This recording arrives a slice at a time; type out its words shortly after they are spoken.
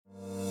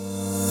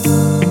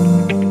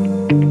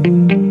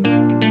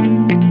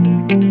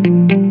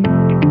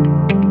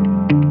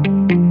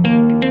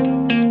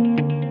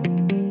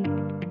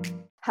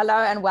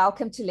Hello and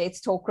welcome to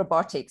Let's Talk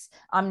Robotics.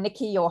 I'm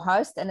Nikki, your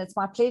host, and it's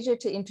my pleasure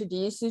to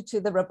introduce you to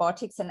the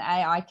robotics and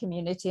AI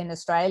community in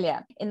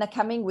Australia. In the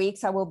coming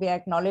weeks, I will be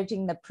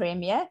acknowledging the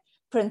Premier,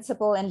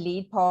 Principal and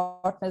Lead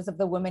Partners of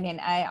the Women in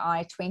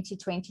AI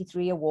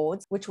 2023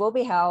 Awards, which will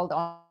be held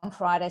on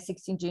Friday,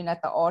 16 June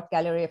at the Art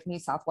Gallery of New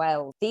South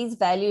Wales. These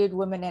valued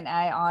Women in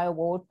AI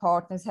Award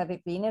partners have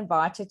been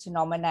invited to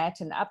nominate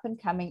an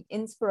up-and-coming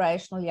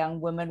inspirational young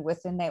woman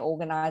within their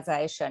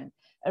organisation,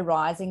 a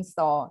rising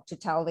star, to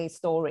tell their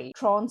story.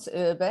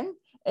 Transurban,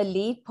 a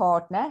lead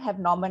partner, have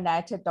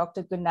nominated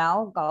Dr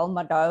Gunel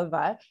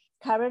Gulmammadova,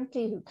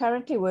 who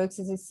currently works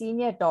as a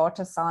senior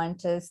data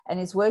scientist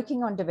and is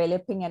working on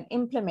developing and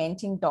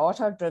implementing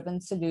data-driven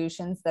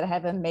solutions that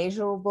have a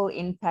measurable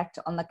impact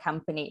on the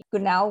company.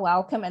 Gunel,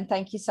 welcome, and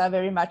thank you so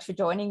very much for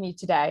joining me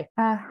today.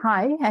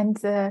 Hi, and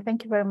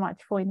thank you very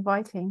much for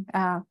inviting.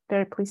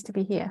 Very pleased to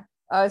be here.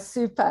 Oh,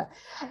 super.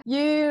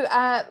 You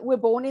were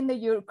born in the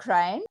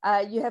Ukraine.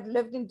 You have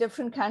lived in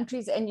different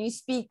countries and you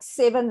speak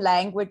 7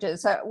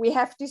 languages. So we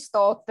have to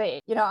start there.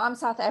 You know, I'm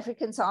South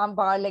African, so I'm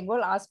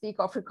bilingual. I speak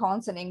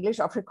Afrikaans and English,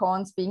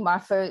 Afrikaans being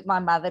my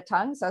mother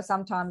tongue. So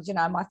sometimes, you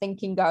know, my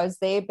thinking goes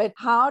there. But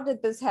how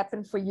did this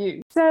happen for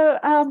you? So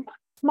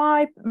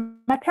my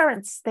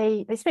parents,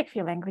 they speak a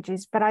few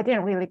languages, but I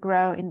didn't really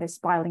grow in this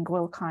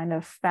bilingual kind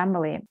of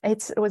family.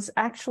 It was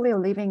actually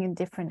living in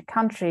different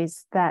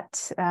countries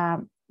that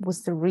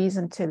was the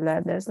reason to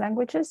learn those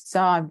languages.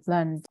 So I've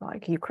learned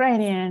like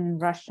Ukrainian,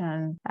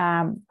 Russian.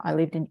 I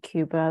lived in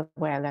Cuba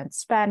where I learned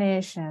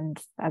Spanish and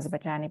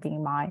Azerbaijani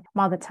being my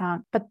mother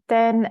tongue. But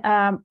then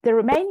the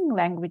remaining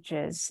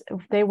languages,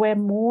 they were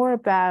more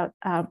about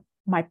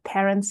my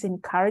parents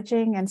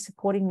encouraging and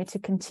supporting me to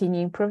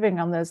continue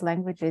improving on those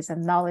languages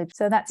and knowledge.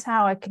 So that's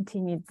how I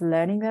continued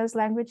learning those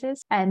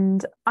languages.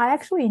 And I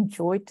actually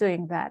enjoyed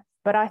doing that.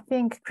 But I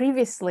think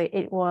previously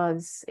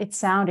it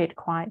sounded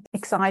quite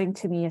exciting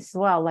to me as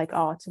well, like,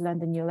 to learn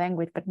the new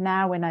language. But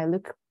now when I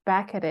look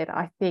back at it,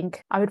 I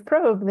think I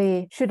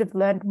should have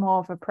learned more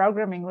of a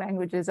programming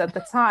languages at the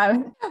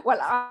time. Well,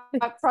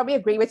 I probably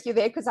agree with you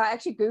there because I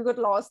actually Googled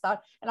last night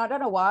and I don't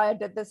know why I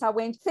did this. I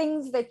went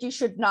things that you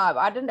should know.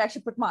 I didn't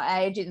actually put my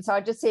age in. So I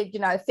just said, you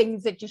know,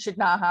 things that you should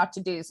know how to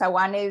do. So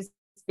one is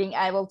being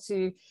able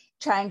to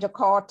change a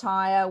car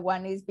tire.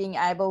 One is being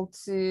able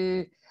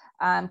to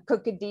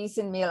cook a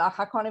decent meal.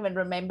 I can't even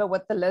remember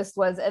what the list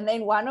was. And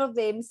then one of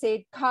them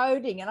said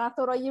coding. And I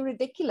thought, are you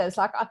ridiculous?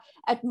 Like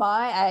at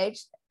my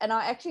age, and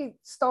I actually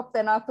stopped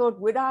and I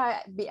thought, would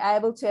I be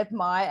able to at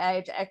my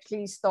age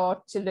actually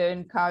start to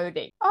learn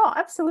coding? Oh,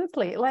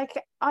 absolutely. Like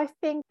I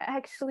think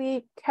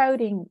actually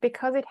coding,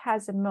 because it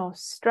has a more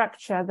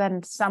structure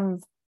than some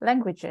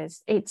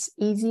languages, it's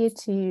easier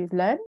to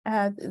learn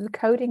the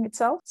coding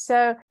itself.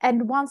 So,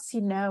 and once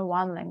you know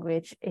one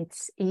language,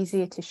 it's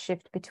easier to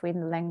shift between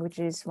the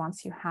languages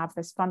once you have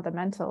those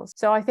fundamentals.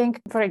 So I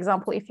think, for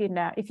example, if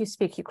you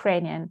speak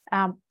Ukrainian,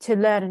 to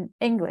learn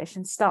English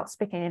and start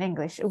speaking in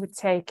English, it would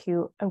take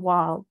you a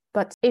while.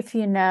 But if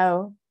you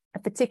know a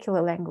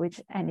particular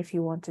language, and if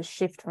you want to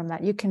shift from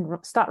that, you can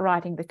start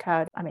writing the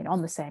code. I mean,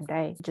 on the same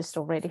day, just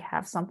already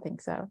have something.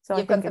 So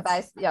you've got the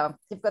base. Yeah,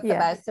 you've got the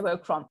base to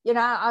work from. You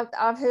know,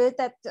 I've heard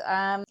that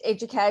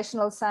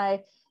educationals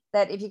say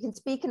that if you can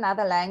speak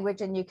another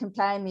language and you can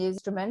play a music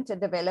instrument, it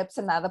develops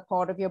another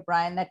part of your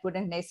brain that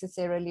wouldn't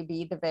necessarily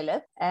be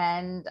developed.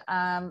 And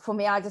for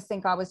me, I just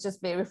think I was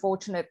just very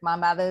fortunate. My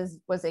mother's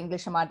was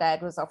English and my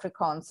dad was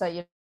Afrikaans. So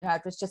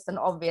it was just an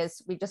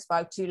obvious, we just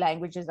spoke 2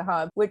 languages at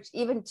home, which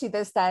even to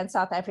this day in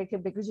South Africa,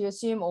 because you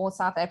assume all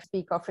South Africans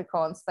speak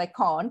Afrikaans, they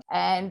can't.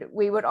 And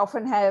we would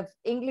often have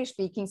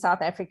English-speaking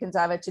South Africans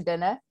over to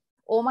dinner.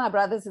 All my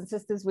brothers and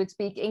sisters would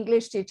speak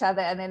English to each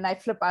other and then they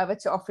flip over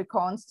to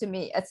Afrikaans to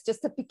me. It's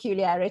just a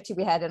peculiarity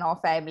we had in our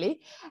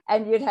family.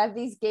 And you'd have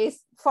these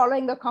guests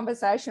following the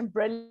conversation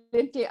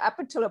brilliantly up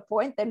until a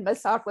point, then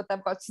miss out what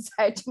they've got to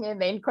say to me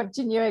and then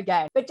continue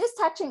again. But just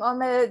touching on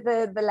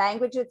the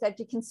languages that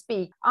you can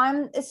speak,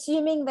 I'm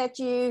assuming that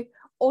you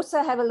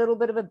also have a little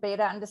bit of a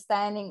better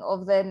understanding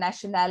of the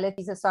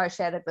nationalities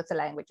associated with the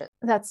languages.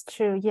 That's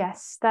true,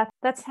 yes.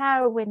 That's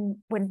how when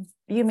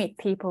you meet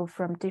people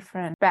from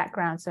different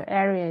backgrounds or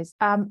areas,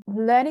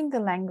 learning the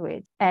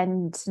language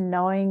and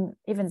knowing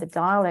even the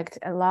dialect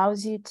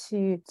allows you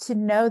to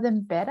know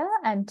them better,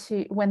 and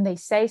to, when they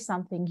say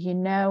something, you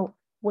know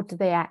what do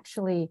they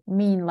actually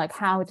mean, like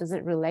how does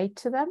it relate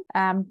to them,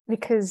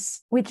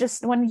 because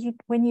when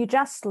you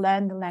just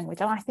learn the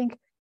language, and I think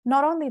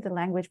not only the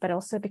language, but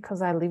also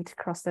because I lived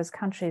across those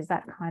countries,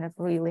 that kind of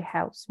really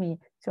helps me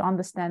to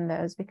understand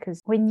those.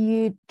 Because when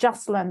you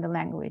just learn the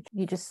language,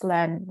 you just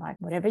learn like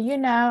whatever you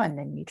know, and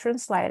then you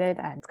translate it,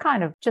 and it's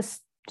kind of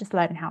just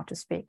learn how to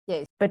speak.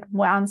 Yes. But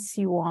once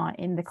you are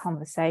in the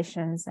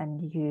conversations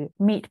and you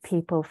meet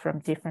people from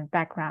different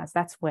backgrounds,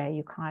 that's where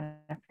you kind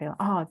of feel,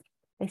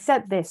 they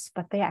said this,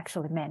 but they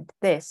actually meant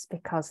this,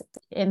 because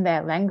in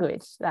their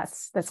language,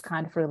 that's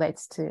kind of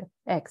relates to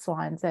X,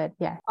 Y, and Z.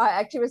 Yeah. I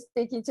actually was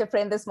speaking to a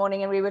friend this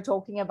morning, and we were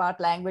talking about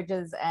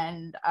languages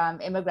and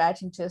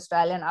immigrating to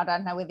Australia. And I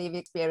don't know whether you've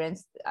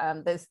experienced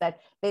this, that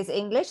there's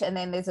English and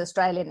then there's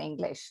Australian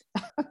English.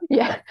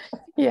 Yeah.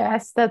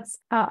 Yes, that's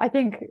I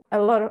think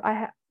a lot of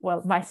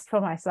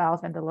for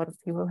myself and a lot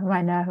of people whom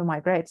I know who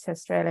migrate to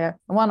Australia,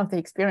 one of the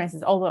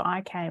experiences, although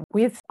I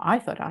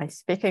thought I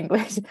speak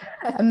English,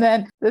 and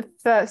then the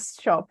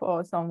first shop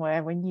or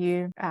somewhere when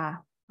you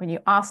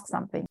ask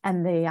something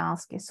and they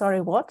ask you, sorry,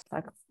 what?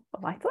 Like,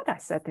 well, I thought I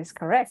said this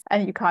correct,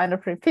 and you kind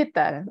of repeat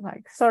that and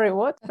like, sorry,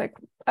 what? Like,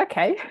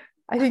 okay.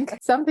 I think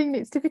something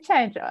needs to be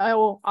changed,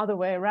 or other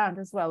way around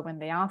as well, when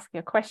they ask you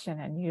a question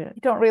and you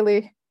don't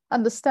really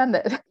understand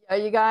it. Are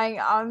you going,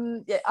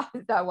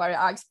 don't worry,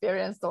 I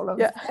experienced all of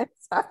that.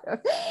 So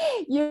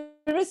you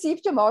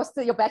received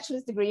your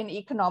bachelor's degree in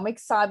Economic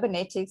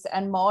Cybernetics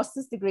and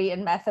master's degree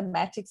in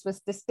mathematics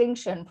with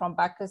distinction from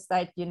Baku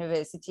State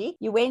University.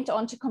 You went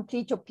on to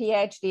complete your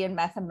PhD in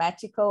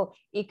mathematical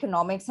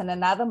economics and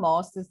another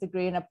master's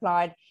degree in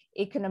Applied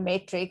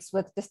Econometrics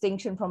with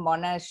distinction from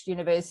Monash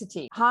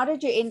University. How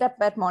did you end up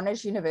at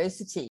Monash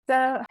University?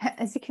 So,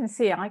 as you can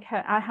see,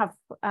 I have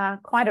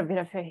quite a bit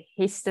of a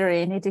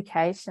history in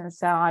education.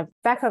 So,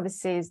 back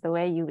overseas, the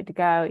way you would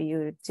go, you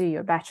would do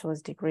your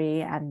bachelor's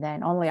degree, and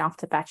then only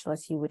after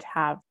bachelor's you would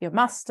have your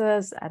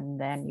master's, and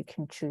then you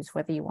can choose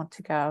whether you want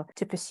to go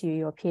to pursue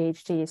your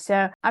PhD.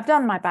 So, I've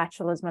done my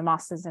bachelor's, my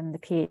master's, and the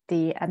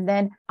PhD, and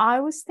then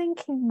I was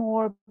thinking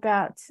more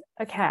about,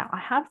 okay, I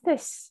have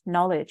this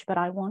knowledge, but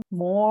I want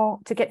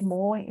to get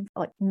more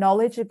like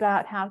knowledge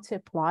about how to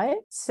apply it.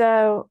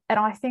 So, and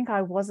I think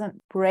I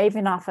wasn't brave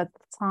enough at the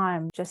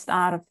time, just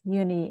out of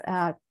uni,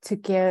 to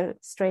go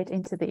straight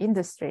into the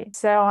industry.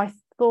 So I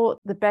thought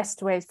the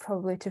best way is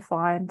probably to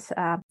find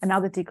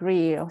another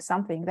degree or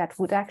something that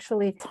would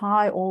actually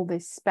tie all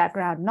this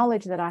background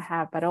knowledge that I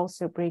have, but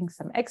also bring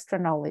some extra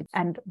knowledge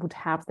and would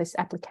have this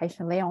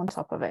application layer on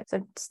top of it.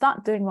 So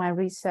start doing my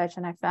research,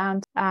 and I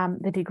found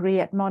the degree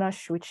at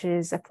Monash, which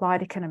is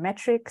Applied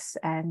Econometrics,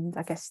 and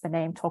I guess the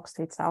name talks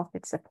to itself,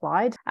 it's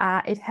applied.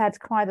 It had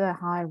quite a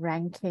high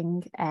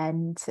ranking,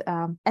 and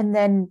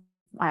then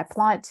I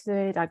applied to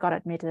it, I got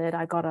admitted,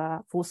 I got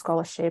a full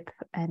scholarship,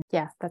 and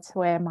yeah, that's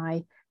where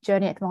my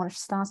journey at Monash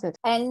started.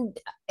 And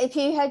if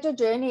you had your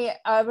journey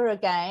over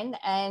again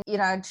and,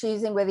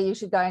 choosing whether you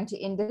should go into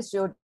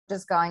industry or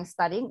just going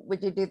studying,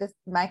 would you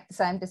make the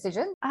same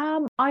decision?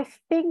 I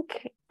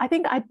think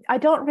I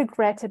don't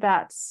regret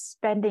about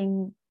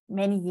spending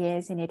many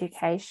years in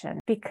education,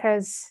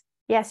 because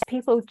yes,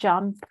 people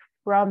jump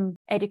from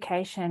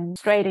education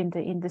straight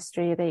into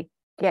industry. They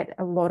get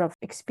a lot of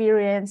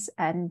experience,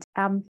 and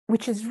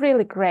which is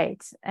really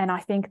great, and I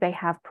think they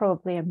have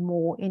probably a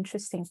more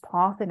interesting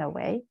path in a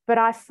way. But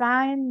I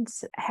find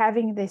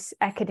having this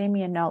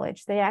academia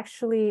knowledge, they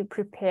actually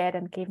prepared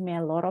and gave me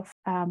a lot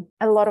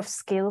of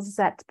skills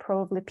that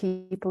probably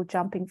people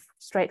jumping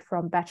straight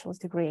from bachelor's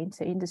degree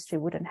into industry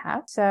wouldn't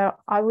have. So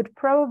I would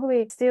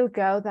probably still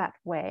go that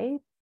way,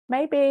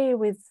 maybe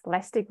with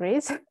less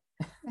degrees.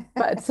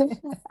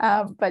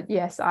 but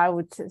yes, I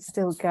would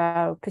still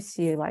go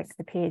pursue like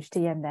the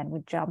PhD, and then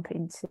would jump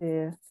into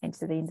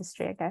the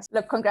industry, I guess.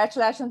 Look,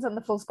 congratulations on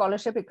the full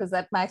scholarship, because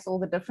that makes all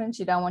the difference.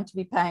 You don't want to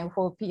be paying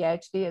for a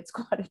PhD. It's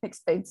quite an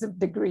expensive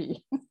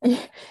degree.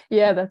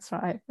 Yeah, that's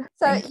right.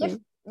 So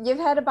you've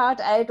had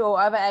about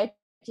over 8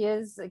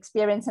 years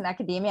experience in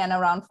academia and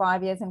around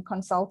 5 years in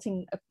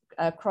consulting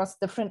across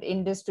different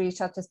industries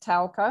such as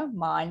telco,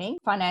 mining,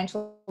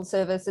 financial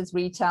services,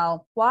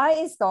 retail. Why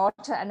is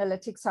data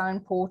analytics so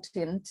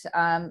important?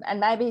 And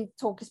maybe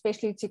talk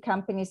especially to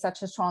companies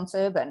such as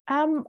Transurban.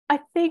 I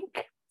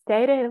think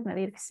data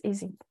analytics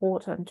is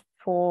important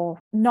for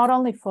not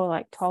only for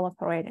like toll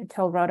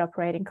road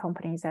operating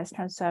companies as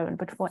Transurban,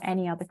 but for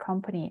any other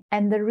company.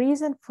 And the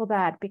reason for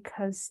that,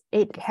 because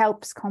it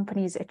helps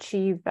companies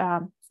achieve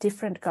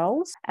different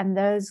goals, and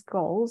those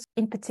goals,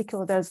 in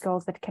particular, those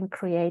goals that can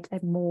create a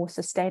more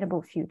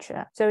sustainable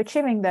future. So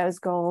achieving those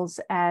goals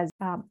as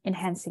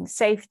enhancing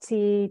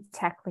safety,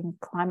 tackling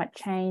climate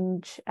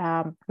change,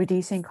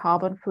 reducing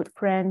carbon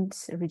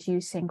footprint,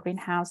 reducing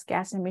greenhouse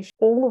gas emissions,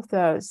 all of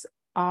those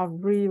are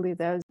really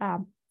those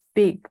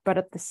big, but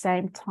at the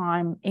same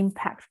time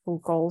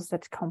impactful goals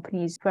that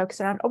companies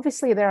focus around.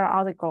 Obviously, there are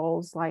other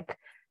goals like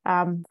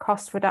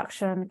cost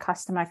reduction,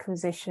 customer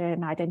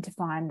acquisition,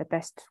 identifying the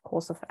best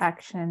course of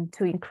action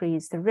to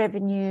increase the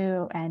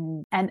revenue,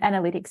 and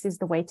analytics is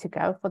the way to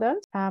go for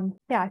those.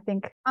 I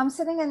think I'm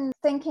sitting and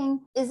thinking,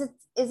 is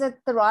it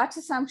the right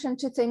assumption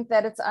to think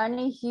that it's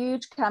only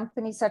huge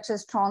companies such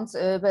as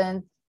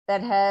Transurban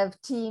that have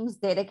teams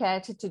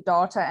dedicated to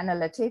data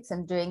analytics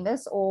and doing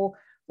this, or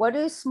what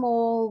do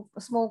small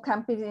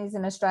companies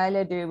in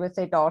Australia do with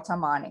their data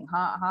mining?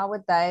 How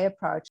would they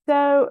approach?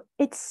 So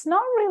it's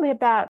not really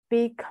about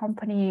big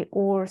company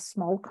or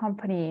small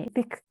company?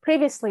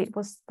 Previously, it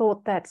was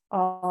thought that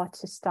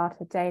to start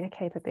a data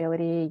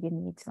capability, you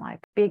need like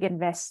big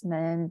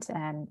investment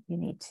and you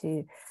need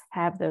to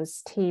have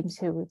those teams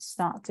who would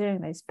start doing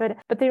this. But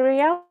the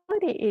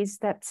reality is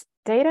that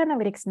data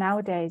analytics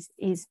nowadays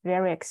is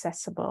very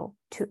accessible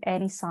to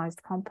any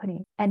sized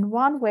company. And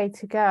one way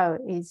to go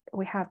is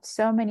we have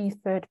so many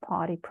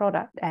third-party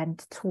product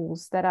and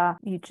tools that are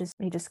you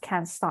just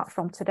can't start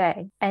from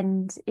today.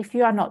 And if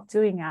you are not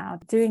doing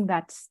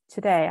that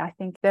today, I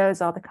think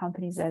those are the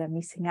companies that are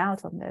missing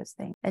out on those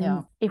things.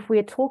 And if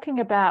we're talking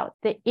about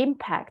the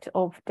impact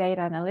of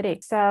data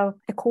analytics, so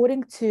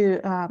according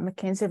to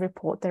McKinsey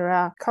report, there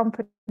are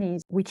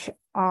companies which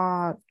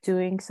are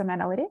doing some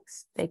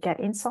analytics, they get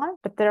insight,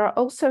 but there are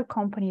also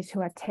companies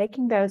who are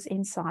taking those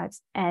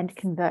insights and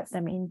convert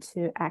them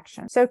into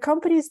action. So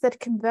companies that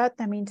convert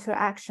them into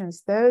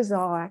actions, those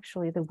are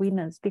actually the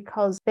winners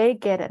because they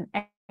get an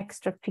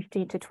extra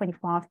 15 to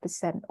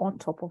 25% on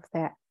top of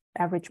their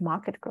average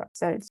market growth.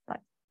 So it's like,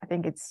 I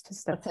think it's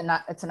just it's a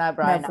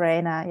no-brainer.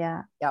 No-brainer,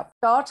 yeah. Yep.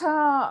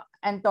 Data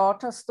and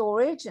data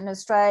storage in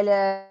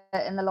Australia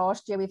in the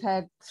last year, we've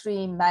had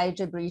 3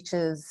 major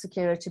breaches,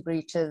 security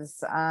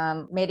breaches,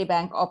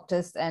 Medibank,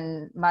 Optus,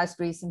 and most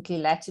recently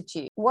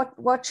Latitude.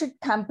 What should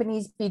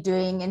companies be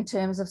doing in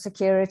terms of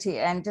security?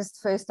 And just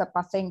first up,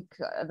 I think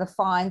the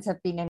fines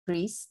have been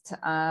increased.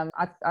 I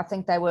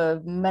think they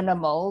were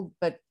minimal,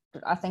 but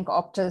I think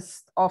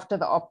Optus, after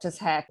the Optus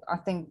hack, I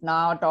think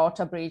now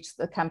data breach,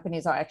 the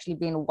companies are actually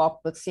being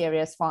whopped with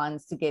serious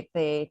fines to get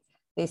their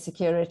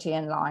security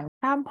in line.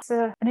 It's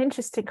an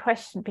interesting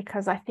question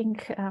because I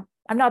think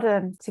I'm not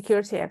a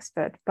security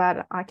expert,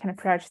 but I can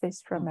approach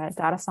this from a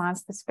data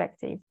science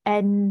perspective.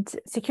 And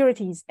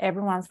security is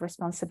everyone's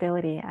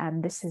responsibility,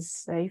 and this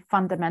is a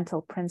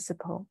fundamental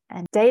principle.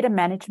 And data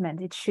management,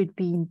 it should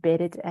be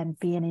embedded and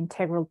be an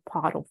integral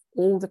part of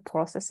all the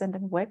processes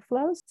and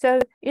workflows. So,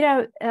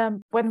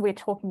 when we're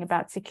talking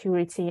about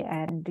security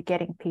and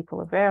getting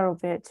people aware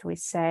of it, we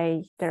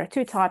say there are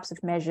 2 types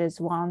of measures.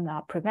 One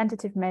are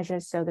preventative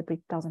measures, so the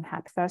breach doesn't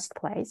happen in the first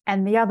place.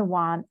 And the other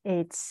one,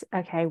 it's,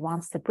 okay,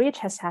 once the breach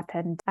has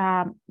happened,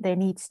 there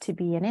needs to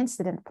be an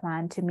incident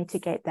plan to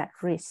mitigate that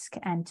risk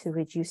and to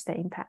reduce the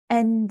impact.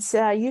 And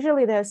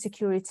usually those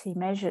security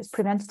measures,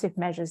 preventative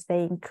measures,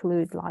 they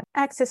include like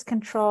access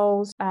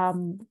controls,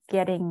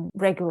 getting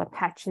regular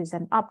patches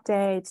and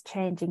updates,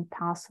 changing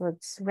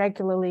passwords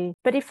regularly.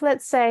 But if,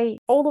 let's say,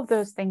 all of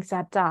those things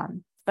are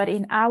done, but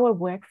in our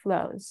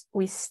workflows,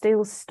 we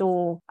still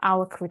store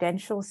our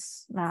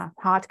credentials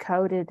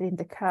hard-coded in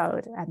the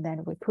code, and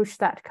then we push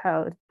that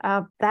code.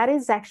 That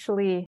is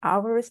actually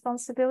our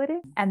responsibility,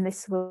 and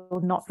this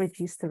will not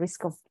reduce the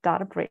risk of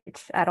data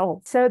breach at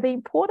all. So the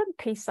important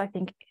piece, I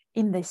think,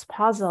 in this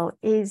puzzle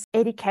is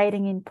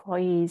educating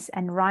employees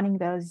and running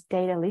those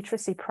data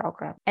literacy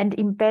programs and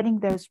embedding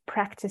those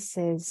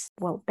practices,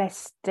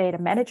 best data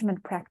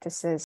management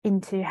practices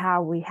into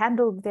how we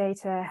handle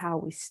data, how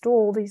we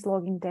store all these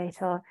logging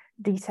data,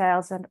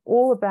 details and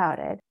all about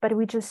it. But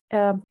we just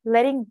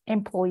letting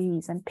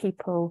employees and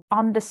people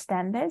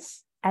understand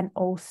this and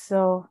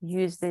also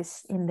use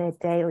this in their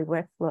daily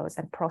workflows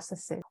and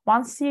processes.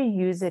 Once you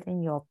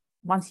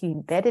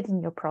embed it in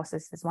your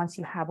processes, once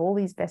you have all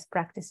these best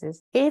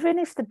practices, even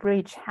if the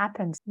breach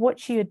happens,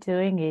 what you're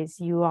doing is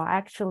you are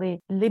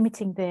actually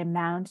limiting the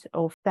amount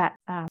of that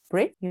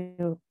breach.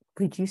 You're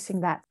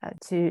reducing that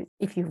to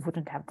if you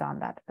wouldn't have done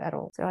that at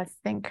all. So I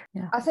think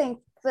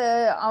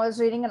I was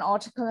reading an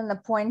article, and the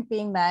point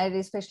being made,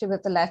 especially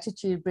with the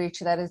Latitude breach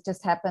that has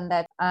just happened,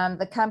 that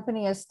the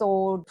company has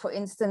stored, for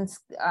instance,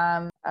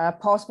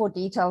 passport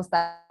details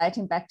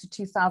dating back to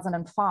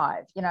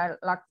 2005.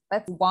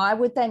 Why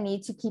would they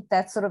need to keep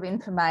that sort of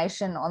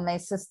information on their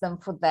system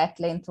for that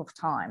length of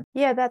time?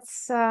 Yeah,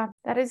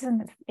 that is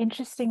an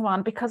interesting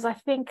one, because I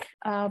think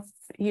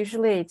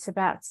usually it's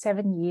about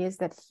 7 years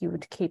that you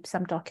would keep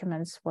some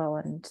documents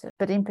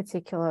but in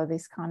particular,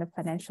 this kind of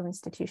financial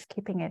institution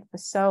keeping it for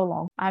so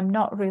long, I'm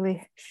not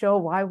really sure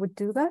why I would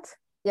do that.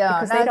 Yeah,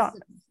 because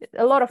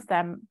a lot of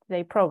them,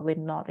 they probably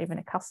not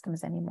even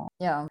customers anymore.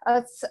 Yeah,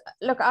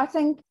 I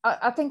think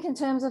in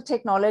terms of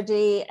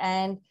technology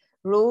and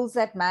rules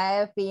that may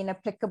have been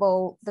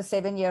applicable, the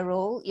 7-year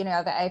rule, the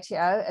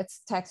ATO, it's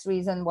tax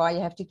reason why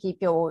you have to keep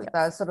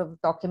those sort of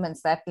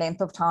documents that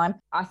length of time.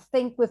 I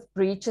think with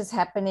breaches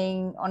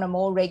happening on a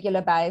more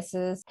regular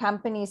basis,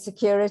 company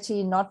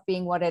security not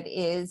being what it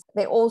is,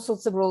 there are all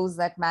sorts of rules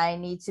that may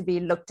need to be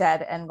looked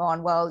at and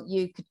gone, well,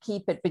 you could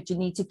keep it, but you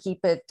need to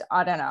keep it,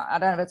 I don't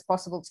know if it's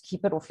possible to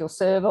keep it off your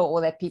server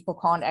or that people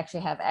can't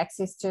actually have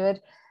access to it.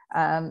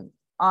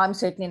 I'm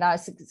certainly not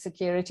a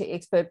security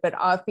expert, but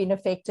I've been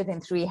affected in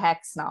 3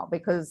 hacks now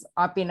because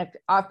I've been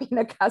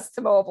a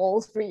customer of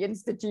all 3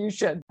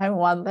 institutions. I'm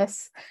one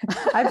less.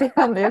 I've been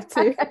on there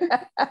too.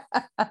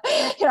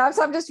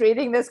 So I'm just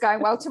reading this going,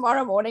 well,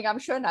 tomorrow morning, I'm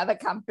sure another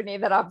company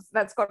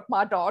that's got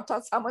my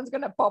data, someone's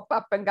going to pop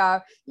up and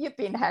go, you've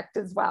been hacked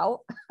as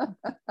well.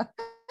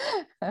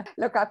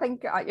 Look, I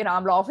think,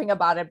 I'm laughing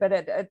about it, but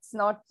it's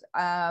not,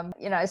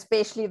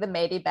 especially the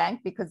Medibank,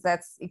 because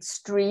that's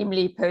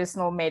extremely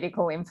personal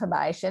medical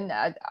information.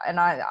 And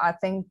I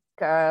think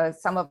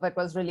some of it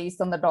was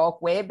released on the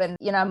dark web. And,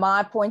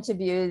 my point of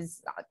view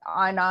is,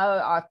 I know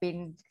I've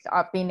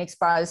been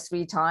exposed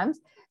 3 times.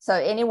 So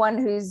anyone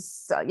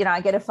who's, I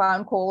get a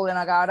phone call and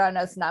I go, I don't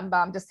know this number,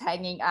 I'm just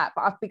hanging up.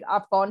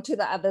 I've gone to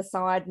the other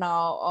side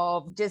now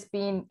of just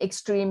being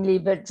extremely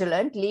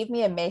vigilant. Leave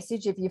me a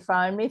message if you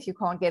phone me, if you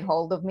can't get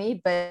hold of me,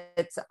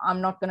 but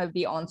I'm not going to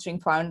be answering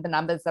the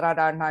numbers that I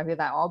don't know who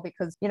they are,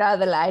 because,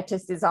 the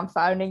latest is I'm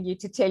phoning you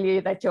to tell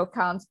you that your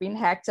account's been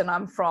hacked and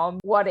I'm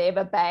from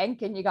whatever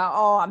bank. And you go,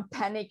 oh, I'm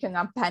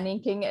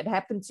panicking. It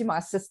happened to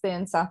my sister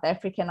in South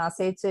Africa. And I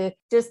said to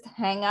just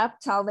hang up,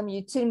 tell them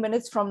you're 2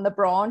 minutes from the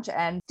branch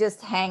and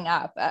just hang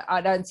up. I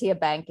don't see a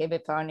bank ever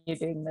phoning you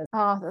doing this.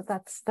 Oh,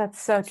 that's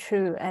so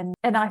true. And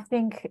I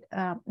think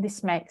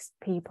this makes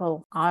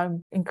people,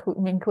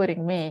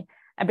 including me,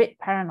 a bit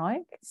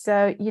paranoid.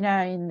 So,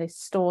 in the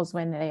stores,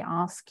 when they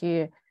ask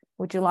you,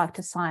 would you like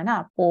to sign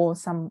up, or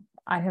some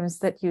items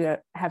that you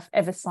have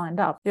ever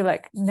signed up, you're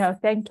like, no,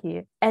 thank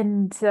you.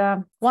 And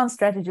one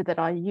strategy that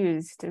I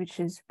used, which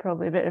is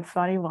probably a bit of a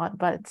funny one,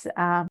 but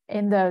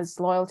in those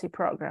loyalty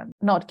programs,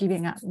 not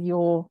giving up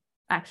your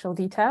actual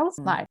details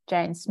like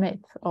Jane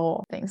Smith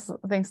or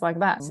things like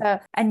that. So,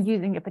 and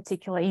using a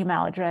particular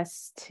email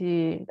address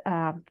to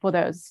for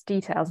those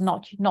details,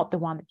 not the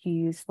one that you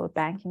use for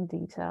banking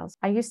details.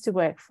 I used to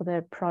work for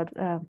the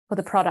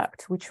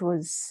product, which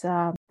was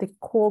the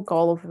core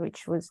goal of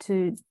which was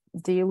to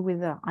deal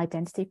with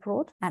identity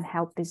fraud and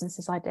help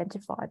businesses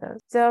identify those.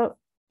 So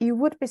you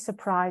would be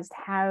surprised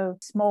how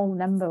small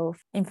number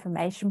of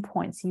information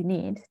points you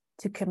need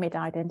to commit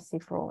identity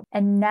fraud.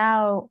 And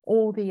now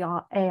all the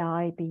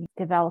AI be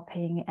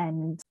developing,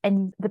 and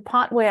the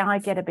part where I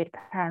get a bit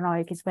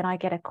paranoid is when I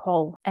get a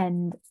call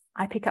and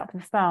I pick up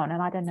the phone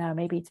and I don't know,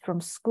 maybe it's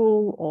from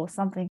school or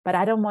something, but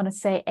I don't want to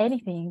say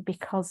anything,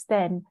 because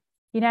then,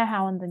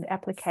 how on the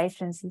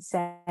applications you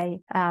say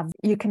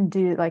you can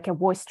do like a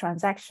voice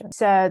transaction.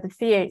 So the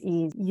fear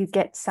is you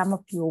get some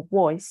of your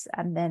voice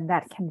and then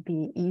that can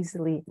be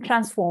easily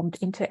transformed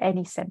into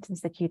any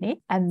sentence that you need.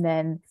 And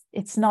then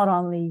it's not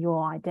only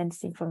your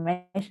identity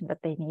information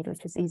that they need,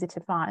 which is easy to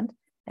find,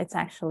 it's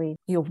actually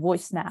your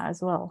voice now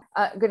as well.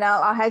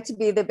 Gunel, I hate to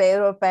be the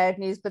bearer of bad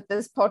news, but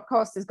this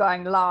podcast is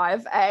going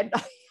live, and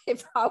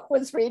if I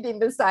was reading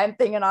the same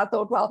thing and I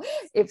thought, well,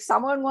 if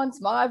someone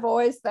wants my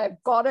voice, they've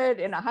got it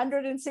in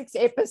 106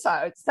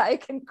 episodes. They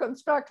can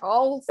construct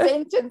whole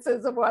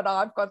sentences of what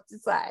I've got to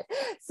say.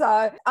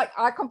 So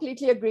I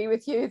completely agree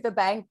with you. The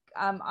bank,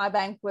 I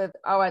bank with,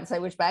 I won't say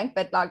which bank,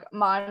 but like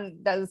mine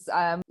does,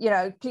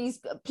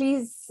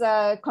 please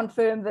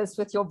confirm this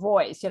with your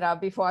voice,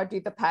 before I do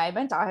the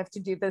payment, I have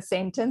to do the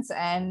sentence.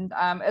 And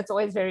it's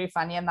always very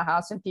funny in the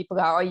house when people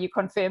go, are you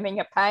confirming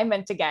a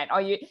payment again?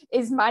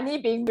 Is money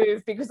being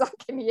moved? Because I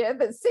can hear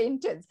the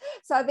sentence.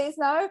 So there's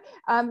no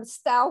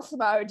stealth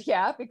mode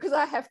here, because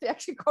I have to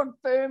actually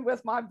confirm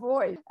with my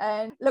voice.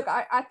 And look,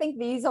 I think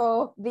these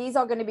are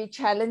going to be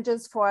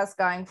challenges for us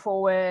going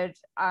forward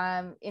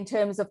in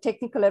terms of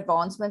technical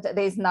advancement.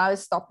 There's no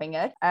stopping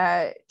it.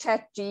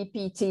 Chat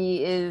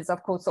GPT is,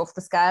 of course, off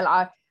the scale.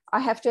 I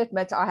have to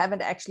admit, I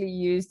haven't actually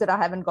used it. I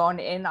haven't gone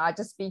in. I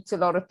just speak to a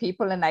lot of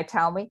people and they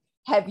tell me,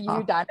 have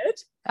you done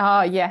it?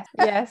 Oh, yes.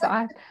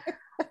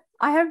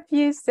 I have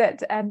used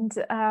it, and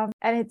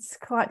it's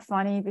quite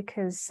funny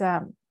because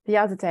the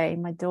other day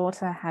my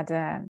daughter had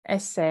an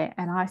essay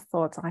and I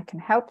thought I can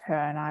help her,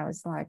 and I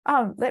was like,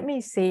 oh, let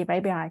me see,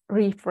 maybe I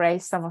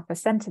rephrase some of the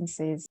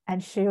sentences,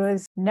 and she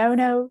was,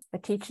 no, the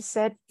teacher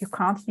said you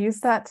can't use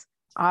that.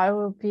 I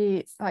will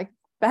be like,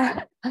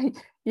 bad.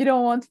 You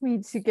don't want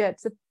me to get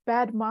a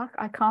bad mark.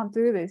 I can't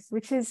do this,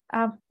 which is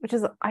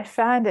I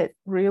find it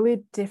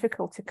really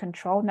difficult to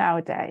control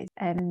nowadays,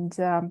 and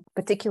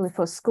particularly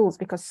for schools,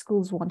 because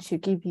schools want to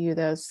give you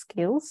those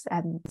skills,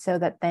 and so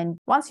that then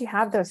once you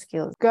have those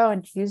skills, go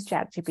and use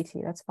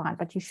ChatGPT. That's fine,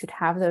 but you should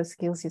have those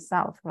skills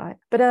yourself, right?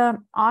 But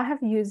I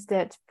have used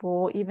it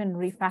for even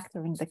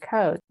refactoring the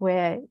code,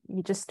 where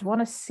you just want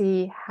to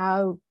see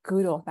how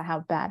good or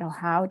how bad or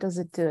how does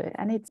it do it,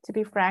 and it's, to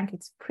be frank,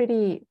 it's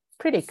pretty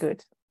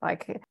good.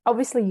 Like,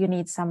 obviously you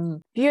need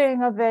some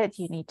viewing of it,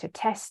 you need to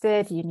test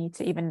it, you need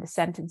to, even the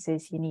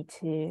sentences, you need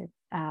to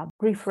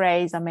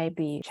rephrase or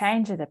maybe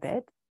change it a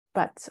bit.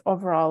 But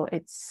overall,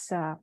 it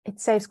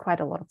saves quite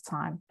a lot of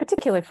time,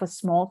 particularly for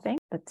small things.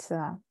 But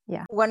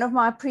yeah. One of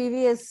my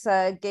previous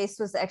guests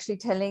was actually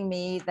telling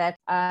me that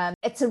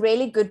it's a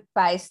really good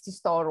base to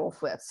start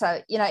off with.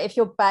 So, if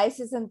your base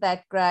isn't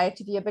that great,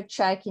 if you're a bit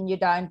shaky and you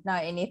don't know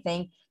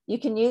anything, you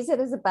can use it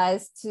as a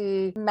base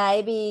to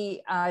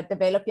maybe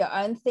develop your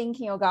own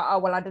thinking, or go, oh,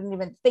 well, I didn't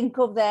even think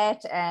of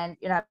that. And,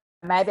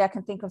 maybe I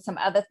can think of some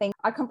other thing.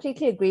 I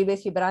completely agree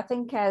with you, but I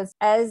think as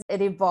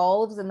it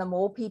evolves and the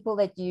more people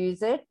that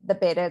use it, the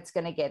better it's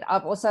going to get.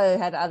 I've also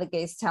had other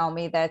guests tell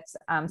me that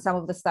some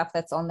of the stuff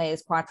that's on there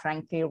is quite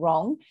frankly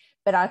wrong.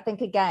 But I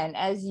think, again,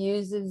 as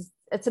users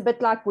it's a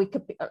bit like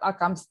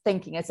I'm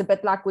thinking it's a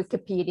bit like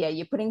Wikipedia.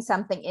 You're putting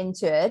something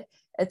into it,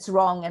 it's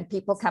wrong, and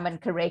people come and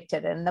correct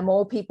it. And the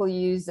more people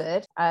use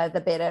it,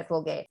 the better it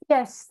will get.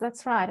 Yes,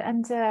 that's right.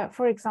 And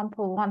for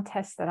example, one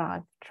test that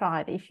I've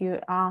tried, if you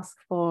ask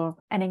for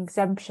an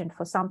exemption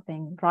for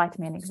something, write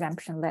me an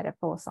exemption letter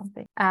for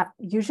something.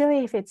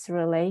 Usually if it's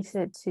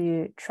related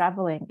to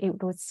traveling,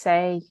 it would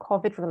say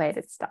COVID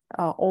related stuff,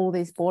 all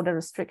these border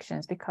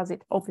restrictions, because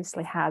it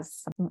obviously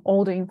has some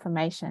older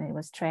information. It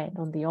was trained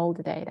on the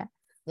older data.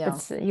 Yeah.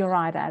 But you're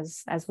right,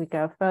 as we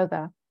go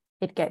further,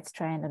 it gets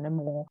trained on a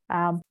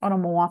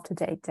more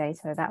up-to-date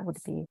data that would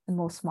be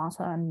more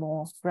smarter and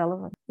more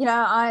relevant. You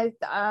know,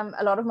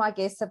 a lot of my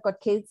guests have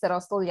got kids that are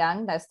still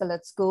young. They're still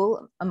at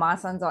school. My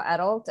sons are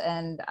adult,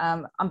 and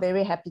I'm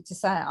very happy to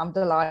say I'm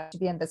delighted to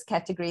be in this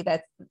category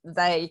that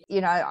they,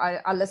 you know,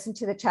 I listen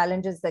to the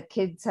challenges that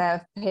kids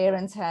have,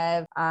 parents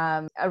have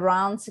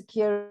around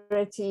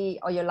security.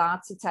 Are you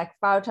allowed to take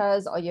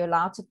photos? Are you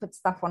allowed to put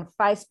stuff on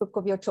Facebook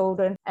of your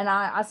children? And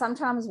I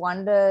sometimes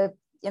wonder,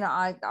 you know,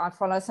 I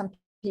follow some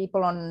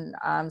people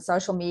on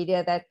social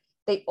media that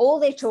all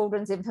their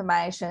children's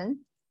information,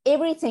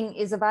 everything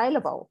is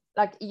available.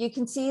 Like you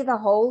can see the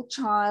whole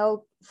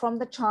child, from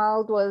the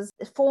child was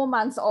 4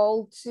 months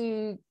old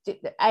to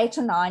 8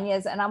 or 9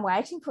 years. And I'm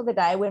waiting for the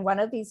day when one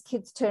of these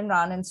kids turn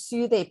around and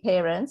sue their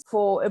parents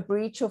for a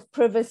breach of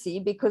privacy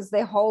because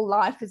their whole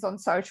life is on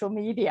social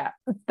media.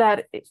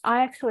 That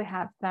I actually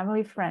have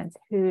family friends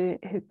who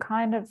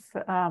kind of,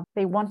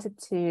 they wanted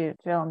to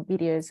film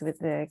videos with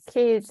the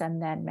kids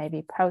and then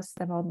maybe post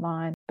them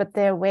online, but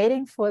they're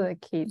waiting for the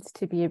kids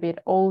to be a bit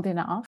old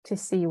enough to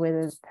see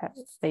whether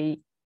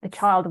the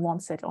child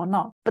wants it or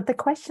not. But the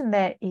question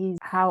there is,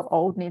 how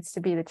old needs to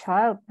be the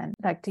child? And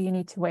like, do you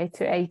need to wait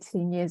to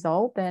 18 years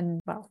old? Then,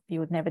 well, you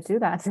would never do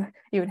that.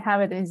 You would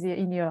have it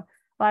in your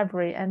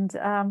library. And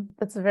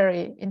that's a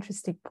very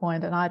interesting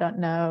point. And I don't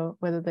know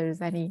whether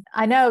there's any.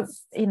 I know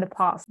in the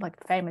past, like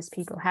famous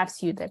people have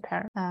sued their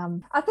parents.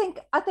 I think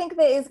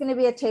there is going to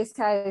be a test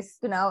case,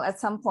 you know, at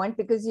some point,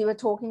 because you were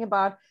talking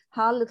about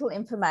how little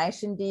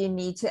information do you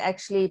need to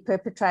actually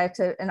perpetrate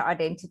an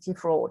identity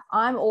fraud.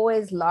 I'm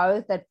always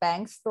loath that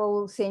banks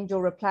still send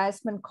your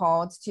replacement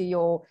cards to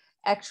your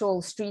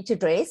actual street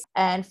address,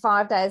 and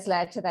 5 days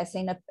later they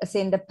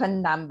send a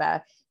PIN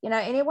number. You know,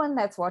 anyone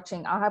that's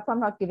watching, I hope I'm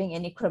not giving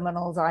any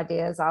criminals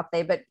ideas out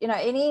there, but, you know,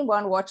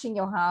 anyone watching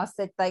your house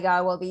that they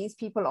go, well, these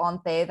people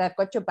aren't there, they've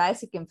got your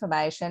basic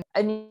information,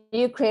 a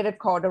new credit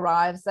card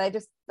arrives, they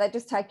just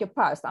take your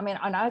post. I mean,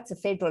 I know it's a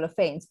federal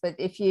offense, but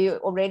if you're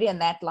already in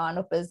that line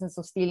of business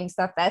of stealing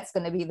stuff, that's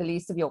going to be the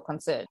least of your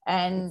concern.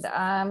 And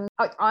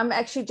I'm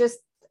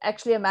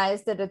actually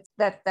amazed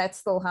that that's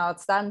still how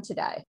it's done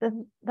today.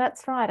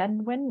 That's right.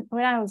 And when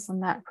I was on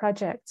that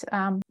project,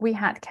 we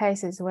had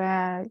cases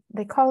where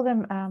they call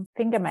them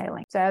finger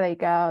mailing. So they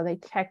go, they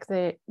check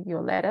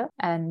your letter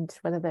and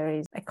whether there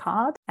is a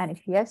card, and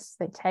if yes,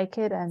 they take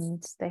it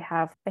and they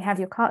have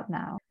your card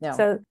now. Yeah.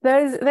 So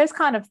those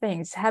kind of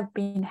things have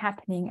been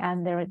happening,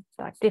 and there are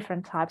like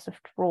different types of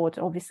fraud.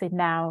 Obviously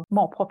now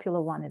more popular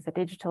one is a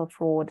digital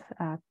fraud.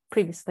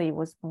 Previously it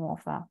was more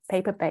of a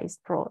paper-based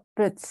fraud,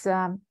 but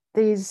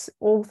these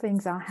all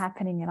things are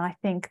happening, and I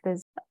think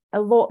there's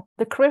a lot.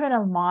 The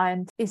criminal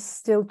mind is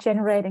still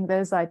generating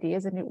those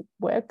ideas, and it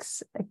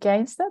works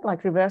against it,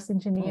 like reverse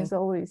engineers,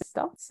 all this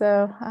stuff.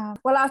 So,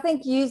 well, I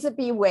think user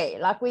beware.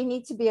 Like we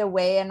need to be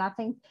aware, and I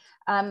think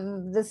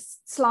this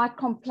slight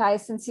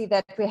complacency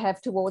that we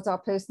have towards our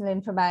personal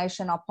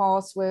information, our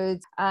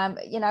passwords,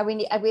 you know,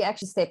 we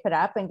actually step it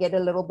up and get a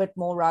little bit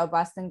more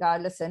robust and go,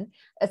 listen,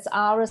 it's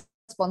our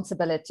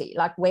responsibility.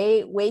 Like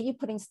where you're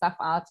putting stuff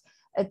out.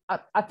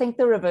 I think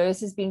the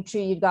reverse has been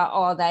true. You'd go,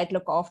 oh, they'd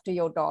look after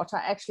your data.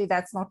 Actually,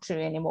 that's not true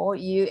anymore.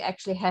 You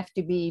actually have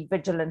to be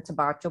vigilant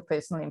about your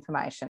personal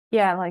information.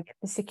 Yeah, like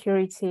the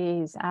security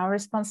is our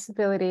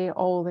responsibility.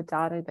 All the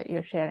data that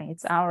you're sharing,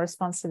 it's our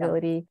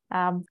responsibility.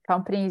 Yeah.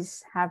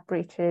 Companies have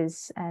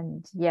breaches,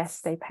 and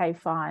yes, they pay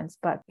fines,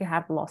 but you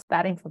have lost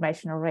that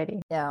information already.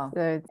 Yeah.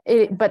 So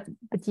but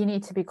you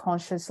need to be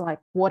conscious, like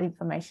what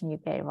information you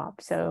gave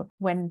up. So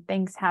when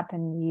things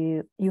happen,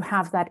 you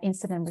have that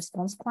incident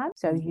response plan.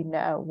 So you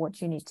know what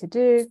you need to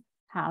do,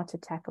 how to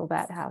tackle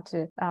that, how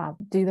to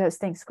do those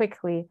things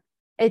quickly.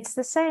 It's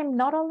the same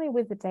not only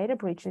with the data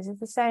breaches,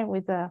 it's the same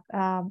with the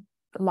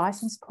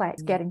license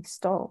plate getting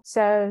stolen.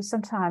 So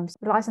sometimes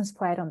the license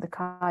plate on the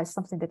car is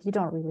something that you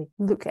don't really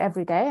look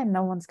every day, and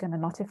no one's going to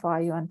notify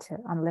you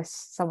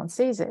unless someone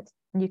sees it.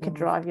 And you can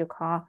drive your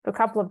car for a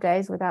couple of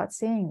days without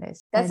seeing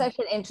this. That's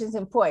actually an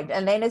interesting point.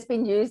 And then it's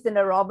been used in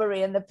a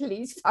robbery and the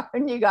police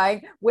phone you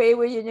going, where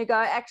were you? And you go,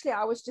 actually,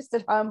 I was just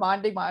at home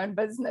minding my own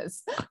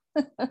business.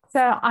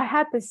 So I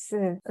had this,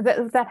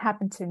 that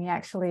happened to me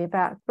actually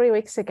about 3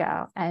 weeks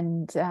ago.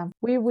 And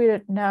we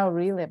wouldn't know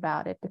really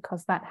about it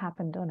because that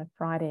happened on a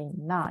Friday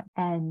night.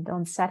 And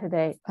on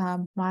Saturday,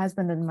 my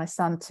husband and my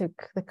son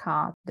took the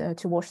car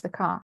to wash the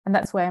car. And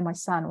that's where my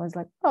son was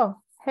like, oh,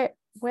 hey,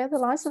 where the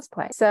license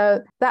plate?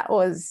 So that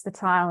was the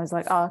time I was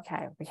like, oh,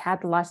 okay, we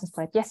had the license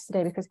plate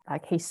yesterday because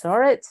like he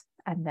saw it,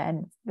 and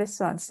then this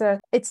one. So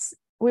it's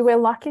we were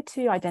lucky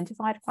to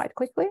identify it quite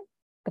quickly.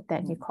 But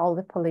then you call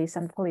the police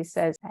and the police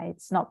says, hey,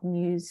 it's not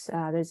news.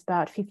 There's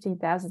about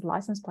 15,000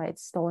 license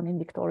plates stolen in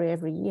Victoria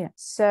every year.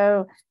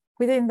 So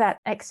within that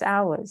X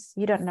hours,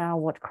 you don't know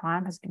what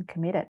crime has been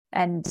committed.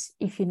 And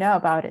if you know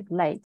about it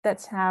late,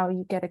 that's how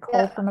you get a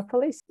call from a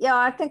police. Yeah,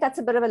 I think that's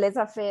a bit of a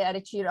laissez-faire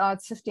attitude. Oh,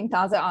 it's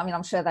 15,000. I mean,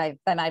 I'm sure they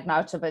made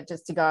note of it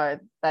just to go,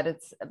 but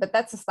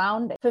that's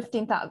astounding.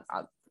 15,000.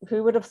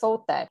 Who would have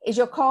thought that? Is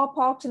your car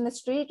parked in the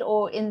street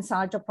or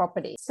inside your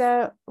property?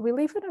 So we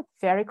live in a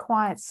very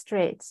quiet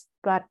street,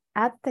 but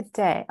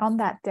on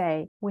that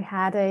day, we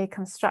had a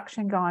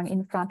construction going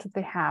in front of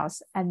the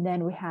house, and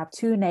then we have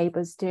two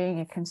neighbors doing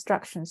a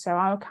construction. So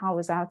our car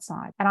was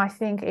outside, and I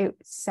think it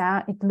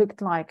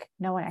looked like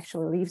no one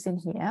actually lives in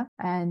here,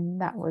 and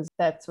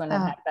that's when it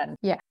happened.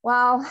 Yeah.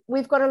 Well,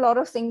 we've got a lot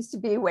of things to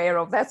be aware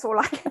of. That's all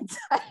I can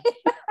say.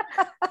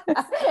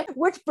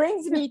 Which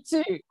brings me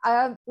to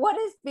what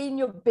has been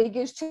your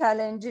biggest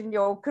challenge in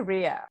your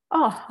career?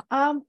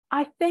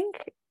 I think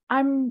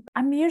I'm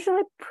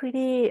usually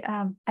pretty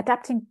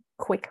adapting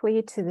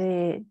quickly to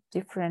the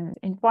different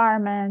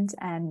environments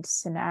and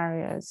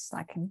scenarios,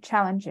 like in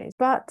challenges.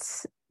 But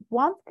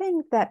one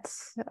thing that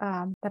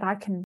I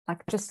can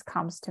just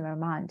comes to my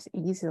mind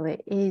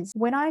easily is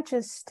when I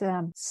just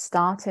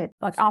started,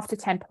 like after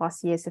 10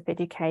 plus years of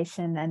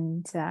education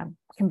and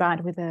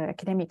combined with the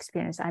academic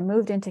experience, I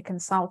moved into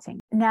consulting.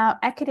 Now,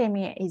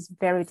 academia is a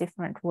very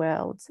different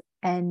world,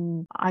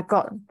 and I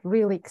got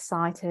really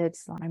excited.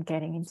 So I'm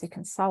getting into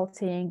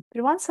consulting.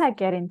 But once I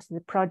get into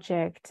the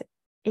project,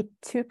 it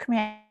took me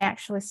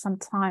actually some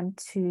time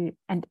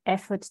and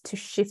effort to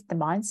shift the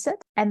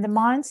mindset. And the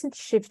mindset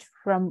shift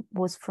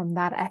was from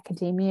that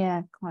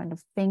academia kind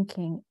of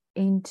thinking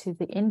into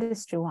the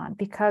industry one.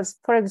 Because,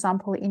 for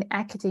example, in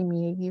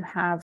academia, you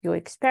have your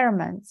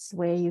experiments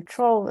where you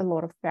throw a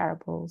lot of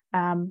variables.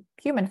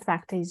 Human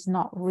factor is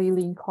not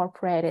really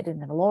incorporated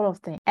in a lot of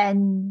things.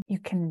 And you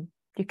can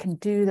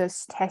do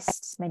those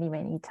tests many,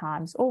 many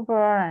times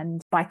over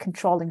and by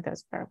controlling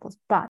those variables.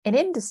 But in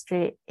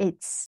industry,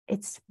 it's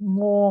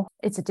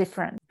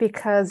different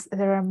because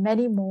there are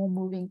many more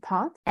moving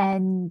parts,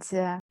 and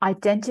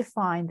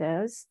identifying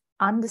those,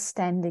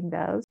 understanding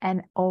those,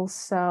 and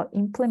also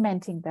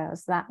implementing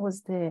those. That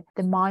was the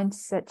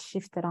mindset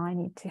shift that I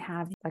need to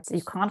have. Like, so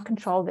you can't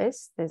control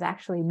this. There's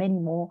actually many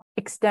more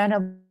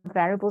external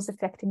variables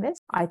affecting this.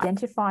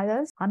 Identify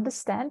those,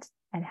 understand,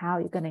 and how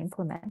you're going to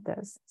implement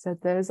those. So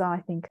those are,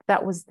 I think,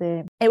 it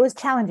was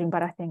challenging,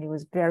 but I think it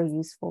was very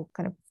useful,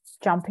 kind of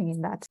jumping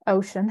in that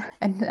ocean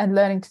and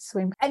learning to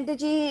swim. And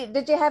did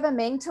you have a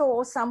mentor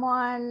or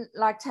someone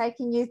like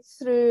taking you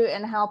through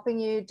and helping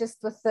you just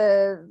with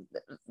the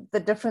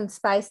different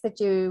space that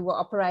you were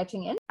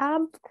operating in?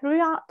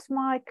 Throughout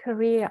my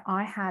career,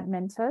 I had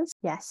mentors,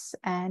 yes,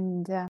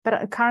 and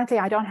but currently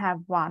I don't have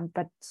one.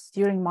 But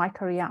during my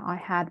career, I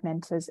had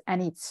mentors,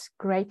 and it's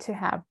great to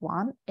have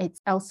one. It's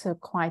also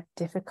quite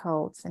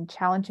difficult and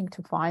challenging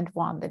to find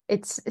one.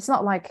 It's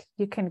not like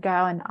you can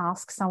go and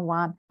ask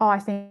someone, oh, I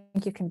think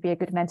you can be a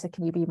good mentor.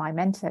 Can you be my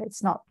mentor?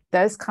 It's not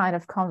those kind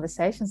of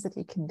conversations that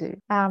you can do.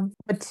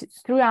 But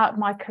throughout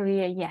my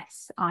career,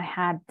 yes, I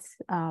had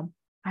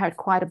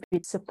quite a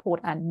bit of support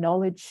and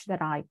knowledge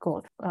that I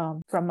got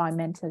from my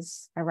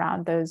mentors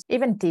around those,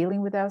 even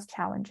dealing with those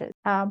challenges.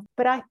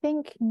 But I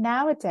think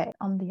nowadays,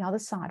 on the other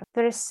side,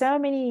 there are so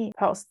many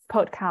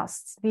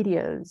podcasts,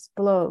 videos,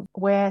 blogs,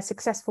 where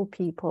successful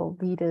people,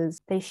 leaders,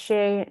 they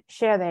share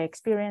their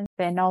experience,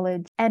 their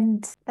knowledge,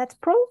 and that's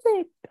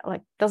probably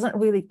doesn't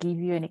really give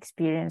you an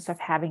experience of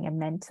having a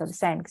mentor, the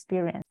same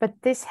experience. But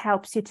this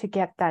helps you to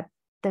get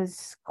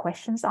those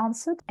questions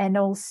answered and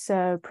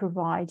also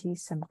provide you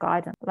some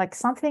guidance, like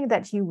something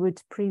that you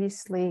would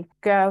previously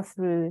go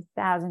through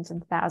thousands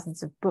and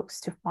thousands of books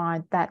to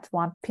find that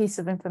one piece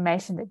of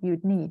information that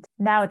you'd need.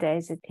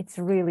 Nowadays, it's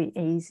really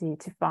easy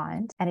to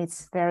find, and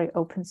it's very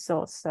open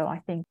source. So I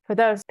think for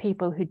those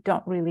people who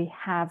don't really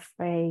have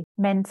a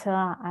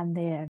mentor and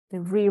they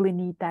really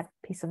need that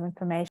piece of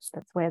information,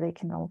 that's where they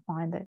can all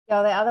find it.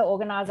 Yeah, there are other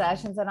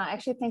organizations, and I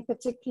actually think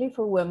particularly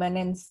for women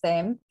in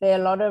STEM, there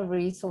are a lot of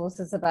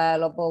resources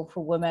available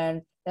for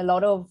women. There are a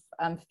lot of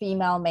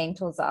female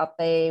mentors out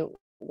there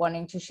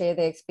wanting to share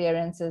their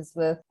experiences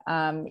with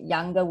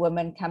younger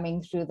women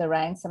coming through the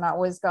ranks. And I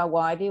always go,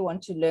 why do you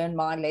want to learn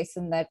my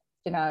lesson that,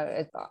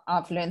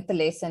 I've learned the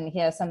lesson?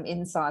 Here are some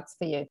insights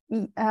for you.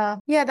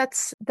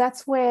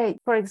 That's where,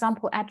 for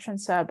example, at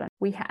Transurban,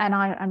 I'm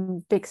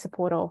a big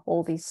supporter of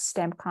all these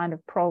STEM kind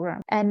of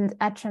programs. And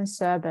at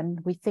Transurban,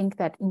 we think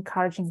that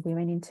encouraging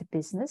women into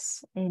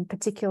business, in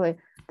particular,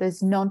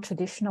 those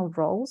non-traditional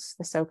roles,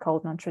 the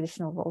so-called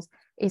non-traditional roles,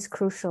 is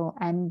crucial,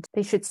 and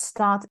they should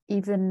start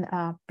even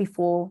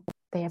before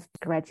they have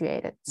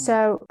graduated.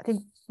 So I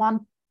think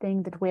one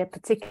thing that we're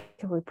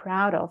particularly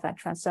proud of at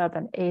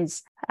Transurban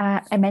is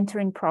a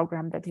mentoring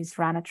program that is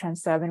run at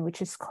Transurban,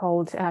 which is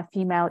called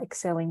Female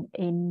Excelling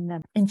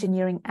in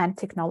Engineering and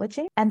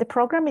Technology. And the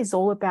program is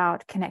all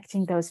about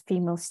connecting those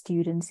female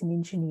students in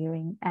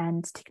engineering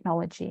and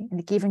technology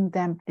and giving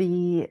them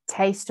the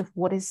taste of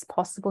what is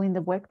possible in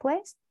the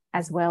workplace,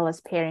 as well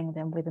as pairing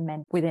them with the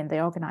men within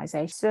the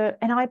organization. So,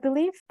 and I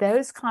believe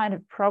those kind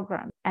of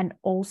programs and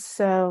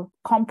also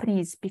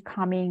companies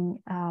becoming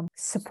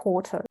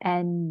supporters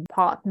and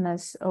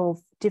partners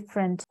of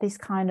different this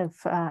kind of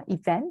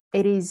event,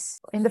 it is,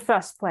 in the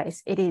first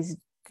place, it is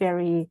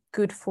very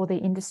good for the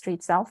industry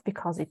itself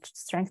because it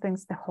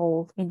strengthens the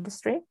whole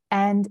industry,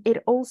 and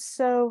it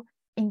also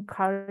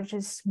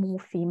encourages more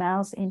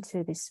females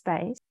into this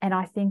space. And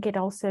I think it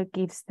also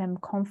gives them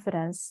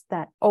confidence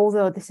that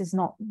although this is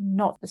not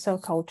the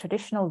so-called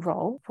traditional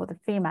role for the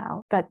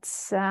female, but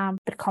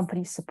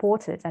companies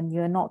support it, and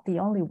you're not the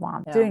only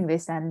one doing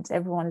this, and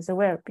everyone is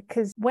aware.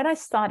 Because when I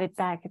started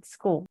back at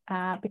school,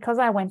 because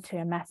I went to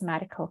a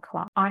mathematical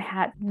class, I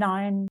had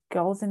 9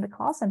 girls in the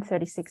class and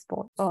 36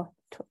 boys.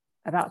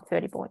 About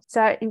 30 boys.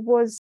 So it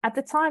was, at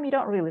the time, you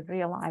don't really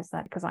realize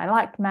that, because I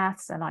liked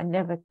maths and I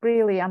never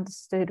really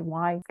understood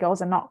why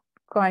girls are not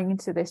going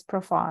into this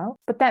profile.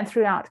 But then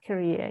throughout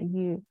career,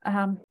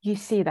 you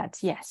see that,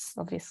 yes,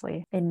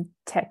 obviously in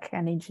tech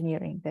and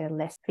engineering, they're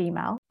less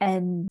female.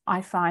 And I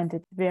find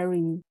it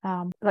very,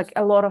 like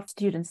a lot of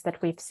students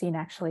that we've seen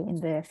actually in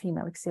the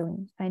female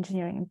excelling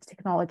engineering and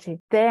technology,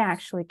 they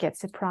actually get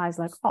surprised,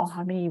 like, oh,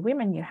 how many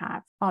women you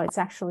have. Oh, it's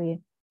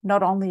actually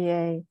not only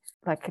a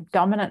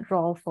dominant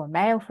role for a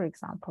male, for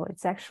example.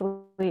 It's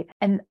actually,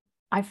 and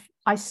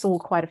I saw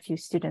quite a few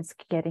students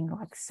getting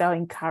like so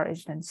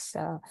encouraged and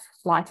so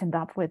lightened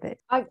up with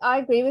it. I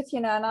agree with you,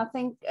 and I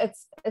think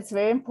it's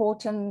very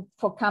important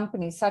for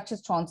companies such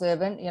as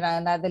Transurban,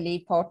 and they're the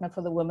lead partner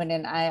for the Women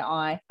in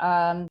AI,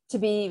 to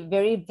be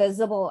very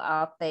visible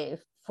out there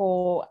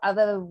for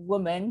other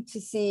women to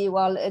see,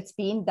 well, it's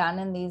being done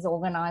in these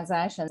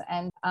organizations.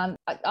 And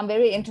I'm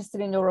very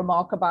interested in your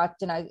remark about,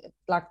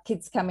 like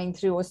kids coming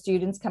through or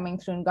students coming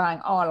through and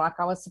going, oh, like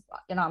I was,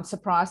 I'm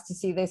surprised to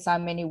see there's so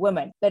many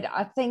women. But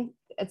I think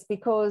it's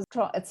because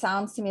it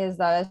sounds to me as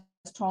though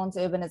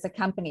Transurban as a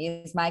company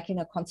is making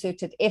a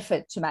concerted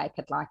effort to make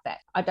it like that.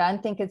 I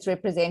don't think it's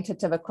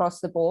representative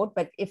across the board,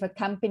 but if a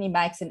company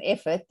makes an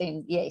effort,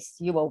 then yes,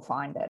 you will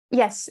find it.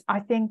 Yes, I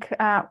think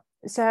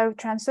so.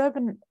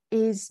 Transurban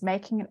is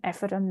making an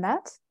effort on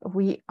that.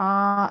 We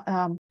are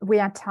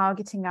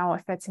targeting our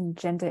efforts in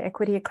gender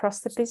equity across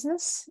the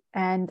business,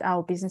 and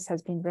our business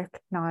has been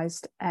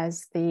recognized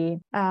as the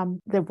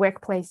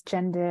workplace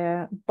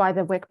gender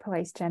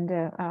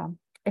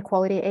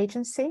equality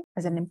agency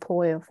as an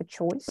employer for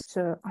choice.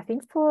 So I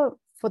think for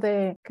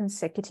the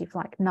consecutive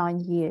 9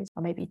 years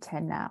or maybe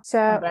 10 now.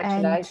 So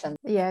congratulations.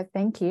 Yeah,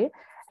 thank you.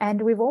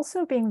 And we've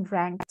also been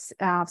ranked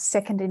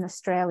second in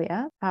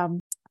Australia,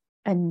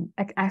 and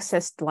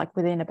accessed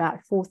within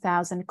about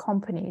 4,000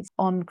 companies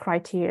on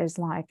criteria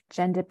like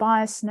gender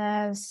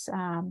biasness,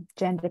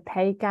 gender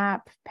pay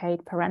gap,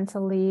 paid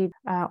parental leave,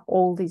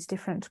 all these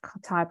different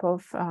type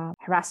of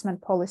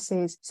harassment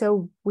policies.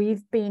 So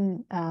we've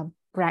been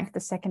ranked the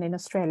second in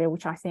Australia,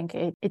 which I think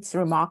it's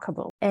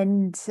remarkable.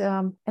 And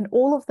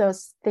all of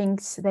those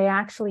things, they are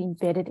actually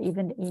embedded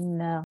even in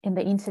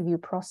the interview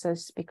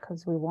process,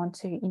 because we want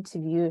to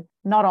interview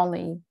not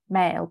only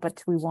male,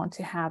 but we want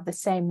to have the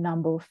same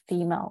number of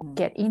female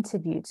get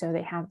interviewed so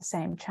they have the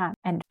same chance.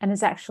 And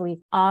it's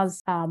actually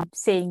us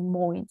seeing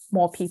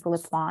more people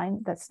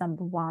applying. That's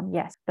number one,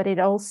 yes. But it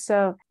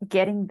also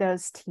getting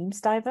those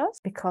teams diverse,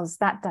 because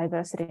that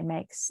diversity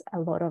makes a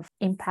lot of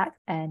impact.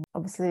 And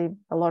obviously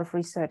a lot of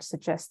research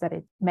suggests that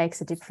it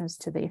makes a difference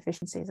to the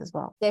efficiencies as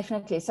well.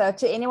 Definitely. So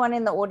to anyone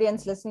in the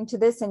audience listening to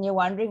this and you're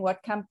wondering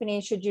what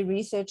company should you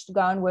research to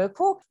go and work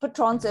for, put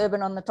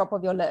Transurban on the top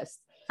of your list.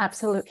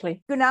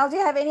 Absolutely. Gunel, do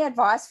you have any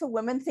advice for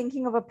women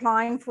thinking of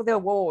applying for the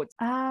awards?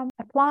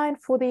 Applying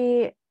for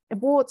the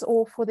awards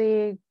or for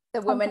the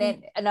Women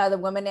in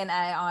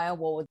AI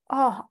awards?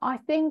 Oh, I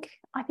think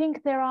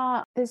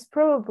there's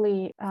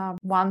probably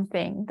one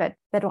thing that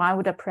I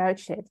would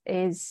approach it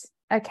is,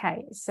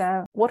 okay,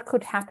 so what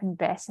could happen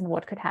best and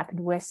what could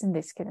happen worst in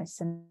this kind of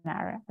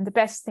scenario? And the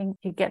best thing,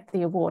 you get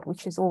the award,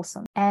 which is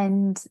awesome.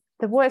 And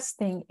the worst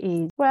thing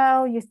is,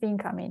 well, you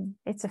think,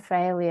 it's a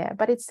failure,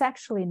 but it's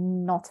actually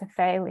not a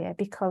failure,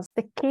 because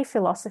the key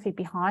philosophy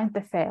behind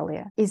the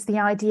failure is the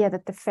idea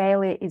that the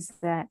failure is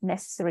the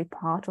necessary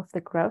part of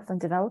the growth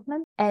and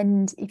development.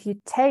 And if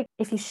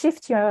you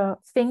shift your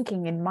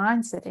thinking and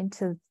mindset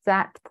into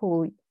that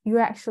pool, you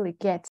actually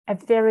get a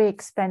very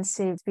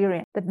expensive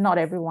experience that not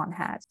everyone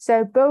has.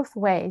 So both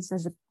ways,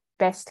 there's a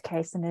best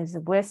case and there's a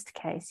worst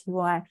case, you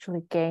are actually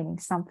gaining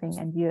something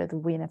and you're the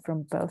winner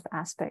from both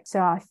aspects.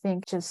 So I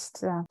think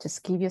just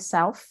give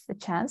yourself a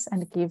chance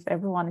and give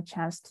everyone a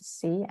chance to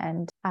see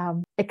and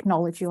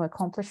acknowledge your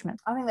accomplishment.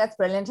 I think that's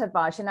brilliant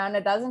advice, and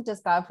it doesn't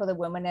just go for the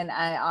women in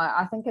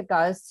AI. I think it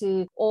goes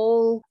to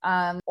all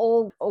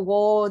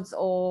awards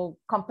or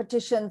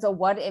competitions or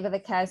whatever the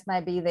case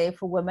may be there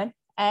for women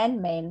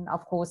and men,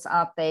 of course,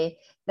 out there,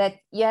 that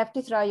you have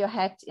to throw your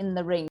hat in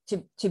the ring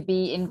to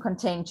be in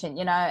contention,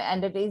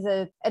 and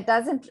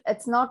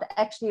it's not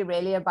actually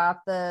really about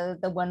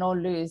the win or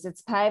lose.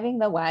 It's paving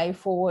the way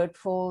forward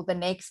for the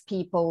next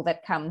people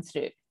that come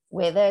through.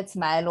 whether it's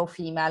male or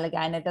female,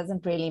 again, it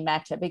doesn't really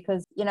matter,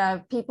 because, you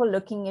know, people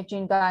looking at you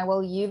and going,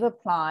 well, you've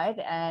applied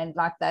and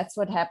like that's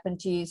what happened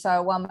to you.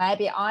 So, well,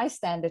 maybe I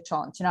stand a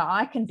chance, you know,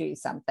 I can do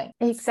something.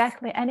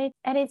 Exactly. And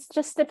it's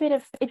just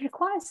it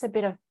requires a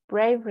bit of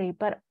bravery,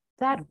 but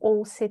that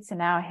all sits in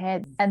our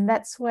head. And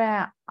that's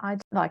where I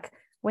like,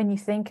 when you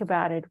think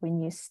about it, when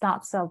you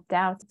start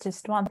self-doubt,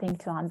 just one thing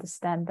to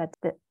understand that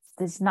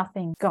there's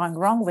nothing going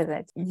wrong with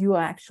it. You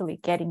are actually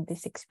getting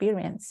this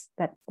experience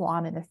that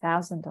 1 in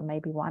 1,000 or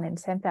maybe 1 in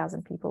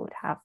 10,000 people would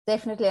have.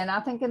 Definitely. And I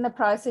think in the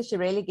process, you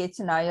really get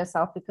to know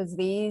yourself, because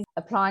these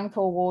applying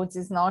for awards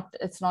it's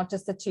not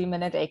just a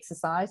 2-minute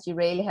exercise. You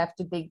really have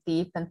to dig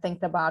deep and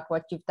think about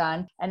what you've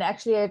done. And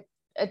actually,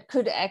 it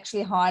could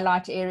actually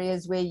highlight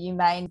areas where you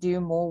may do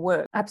more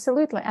work.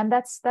 Absolutely. And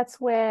that's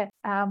where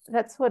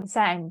that's what I'm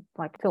saying,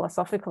 like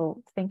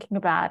philosophical thinking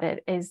about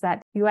it, is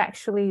that you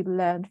actually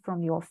learn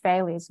from your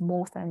failures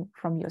more than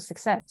from your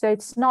success. So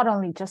it's not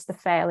only just the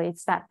failure,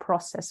 it's that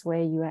process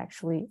where you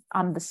actually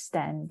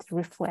understand,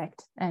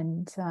 reflect,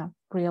 and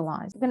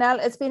realize.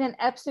 Gunel, it's been an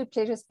absolute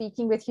pleasure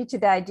speaking with you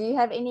today. Do you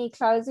have any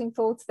closing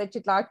thoughts that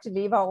you'd like to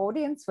leave our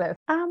audience with?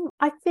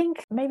 I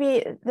think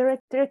maybe there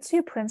are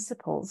 2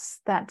 principles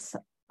that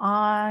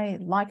I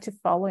like to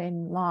follow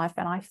in life,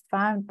 and I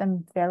found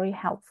them very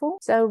helpful.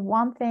 So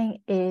one thing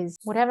is,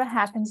 whatever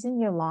happens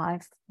in your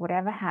life,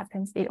 whatever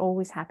happens, it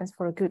always happens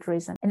for a good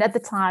reason. And at the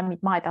time,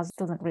 it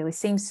doesn't really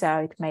seem so.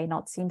 It may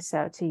not seem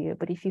so to you.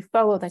 But if you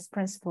follow this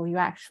principle, you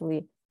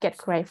actually get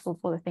grateful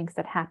for the things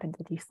that happened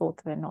that you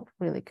thought were not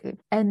really good.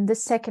 And the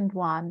second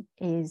one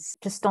is,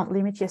 just don't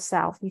limit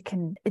yourself.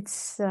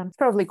 It's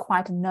probably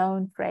quite a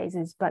known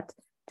phrases, but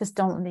just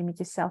don't limit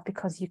yourself,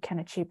 because you can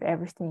achieve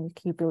everything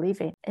you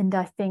believe in. And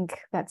I think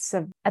that's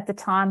at the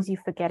times you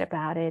forget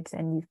about it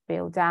and you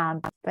feel down,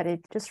 but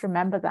just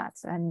remember that.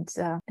 And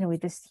we're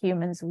just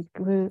humans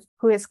who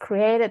has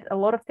created a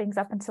lot of things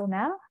up until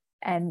now,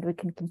 and we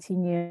can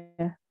continue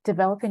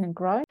developing and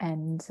growing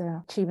and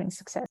achieving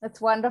success.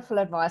 That's wonderful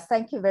advice.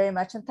 Thank you very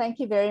much. And thank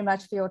you very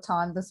much for your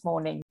time this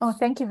morning. Oh,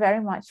 thank you very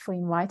much for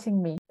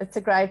inviting me. It's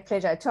a great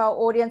pleasure. To our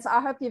audience, I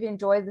hope you've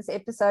enjoyed this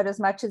episode as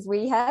much as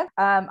we have.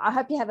 I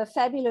hope you have a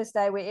fabulous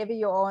day wherever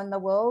you are in the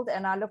world,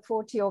 and I look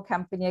forward to your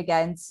company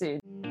again soon.